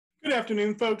Good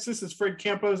afternoon, folks. This is Fred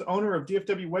Campos, owner of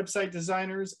DFW Website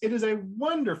Designers. It is a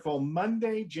wonderful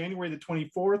Monday, January the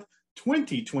 24th,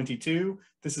 2022.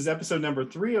 This is episode number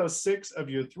 306 of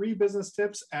your 3 business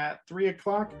tips at 3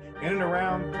 o'clock and in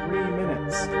around 3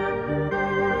 minutes.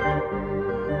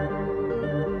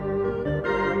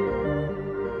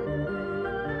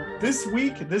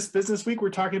 This business week, we're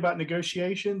talking about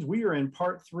negotiations. We are in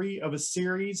part 3 of a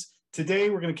series. Today,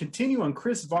 we're going to continue on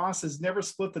Chris Voss's Never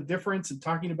Split the Difference and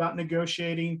talking about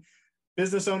negotiating.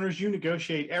 Business owners, you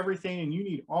negotiate everything and you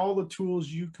need all the tools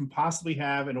you can possibly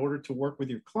have in order to work with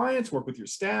your clients, work with your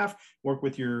staff, work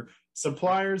with your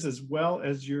suppliers, as well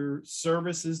as your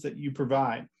services that you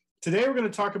provide. Today, we're going to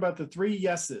talk about the 3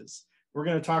 yeses. We're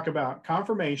going to talk about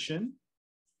confirmation,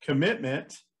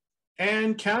 commitment,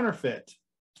 and counterfeit.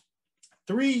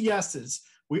 3 yeses.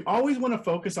 We always want to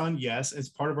focus on yes as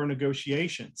part of our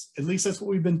negotiations. At least that's what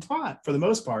we've been taught for the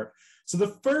most part. So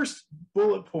the first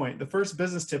bullet point, the first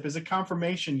business tip is a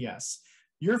confirmation yes.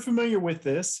 You're familiar with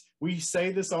this. We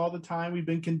say this all the time. We've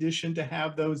been conditioned to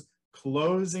have those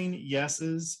closing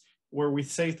yeses where we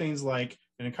say things like,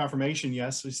 in a confirmation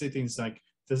yes, we say things like,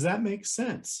 does that make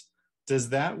sense? Does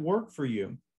that work for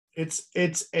you?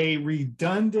 It's a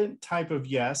redundant type of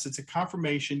yes. It's a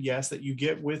confirmation yes that you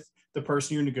get with the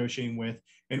person you're negotiating with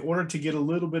in order to get a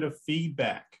little bit of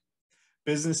feedback.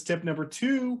 Business tip number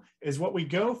 2 is what we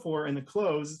go for in the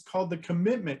close. It's called the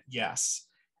commitment yes.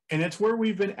 And it's where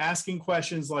we've been asking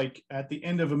questions like at the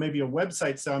end of maybe a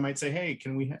website. So I might say, hey,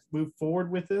 can we move forward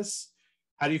with this?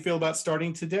 How do you feel about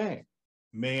starting today?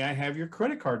 May I have your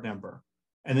credit card number?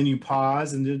 And then you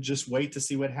pause and then just wait to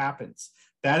see what happens.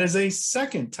 That is a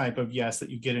second type of yes that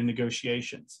you get in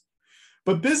negotiations.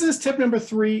 But business tip number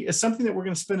 3 is something that we're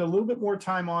going to spend a little bit more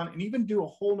time on and even do a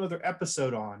whole nother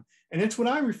episode on. And it's what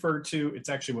I refer to, it's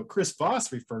actually what Chris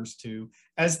Voss refers to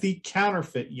as the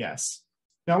counterfeit yes.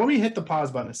 Now, let me hit the pause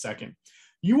button a second.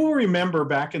 You will remember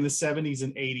back in the 70s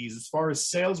and 80s, as far as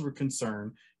sales were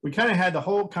concerned, we kind of had the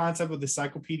whole concept of the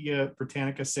Encyclopedia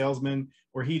Britannica salesman,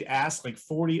 where he'd ask like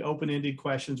 40 open-ended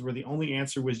questions where the only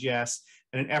answer was yes,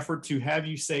 in an effort to have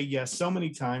you say yes so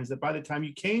many times that by the time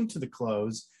you came to the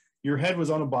close, your head was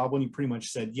on a bobble and you pretty much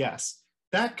said yes.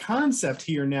 That concept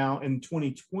here now in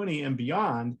 2020 and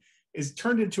beyond is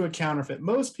turned into a counterfeit.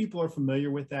 Most people are familiar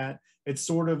with that. It's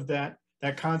sort of that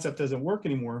concept doesn't work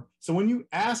anymore. So when you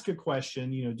ask a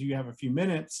question, do you have a few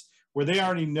minutes, where they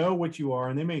already know what you are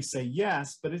and they may say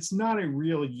yes, but it's not a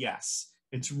real yes.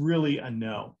 It's really a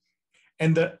no.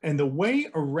 And the way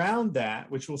around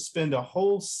that, which we'll spend a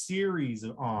whole series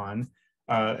on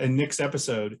in next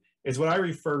episode, is what I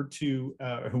refer to,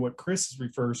 or what Chris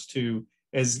refers to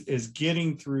as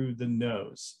getting through the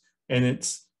no's. And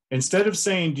it's, instead of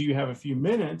saying, do you have a few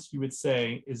minutes, you would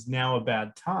say, is now a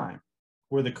bad time?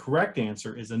 Where the correct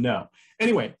answer is a no.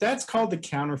 Anyway, that's called the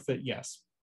counterfeit yes.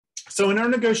 So in our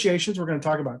negotiations, we're going to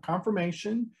talk about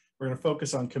confirmation. We're going to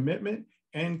focus on commitment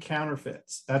and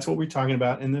counterfeits. That's what we're talking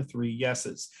about in the 3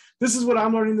 yeses. This is what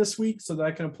I'm learning this week so that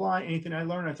I can apply anything I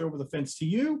learn. I throw over the fence to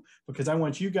you because I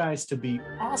want you guys to be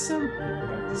awesome and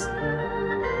productive.